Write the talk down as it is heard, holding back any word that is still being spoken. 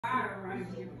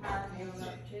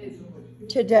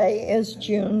Today is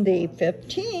June the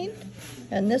 15th,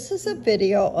 and this is a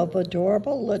video of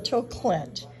adorable little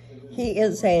Clint. He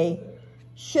is a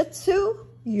Shitzu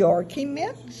Yorkie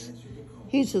mix.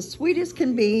 He's as sweet as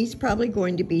can be. He's probably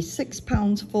going to be 6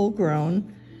 pounds full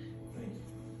grown.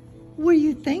 What do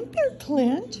you think there,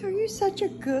 Clint? Are you such a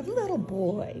good little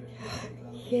boy?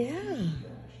 Yeah,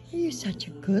 you're such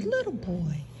a good little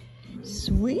boy.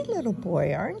 Sweet little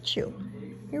boy, aren't you?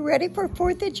 You ready for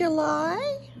 4th of July?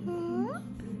 Huh?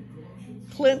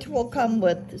 Clint will come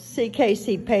with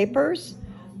CKC papers,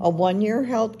 a 1-year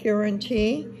health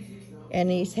guarantee, and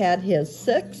he's had his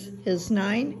 6, his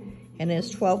 9, and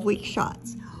his 12-week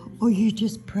shots. Oh, you're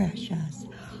just precious.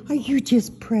 Oh, you're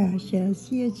just precious.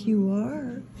 Yes, you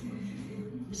are.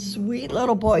 Sweet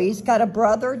little boy. He's got a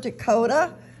brother,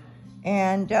 Dakota,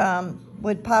 and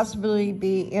would possibly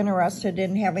be interested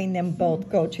in having them both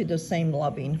go to the same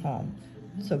loving home.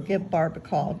 So give Barb a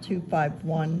call,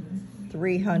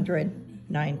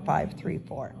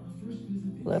 251-300-9534.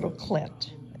 Little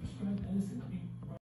Clint.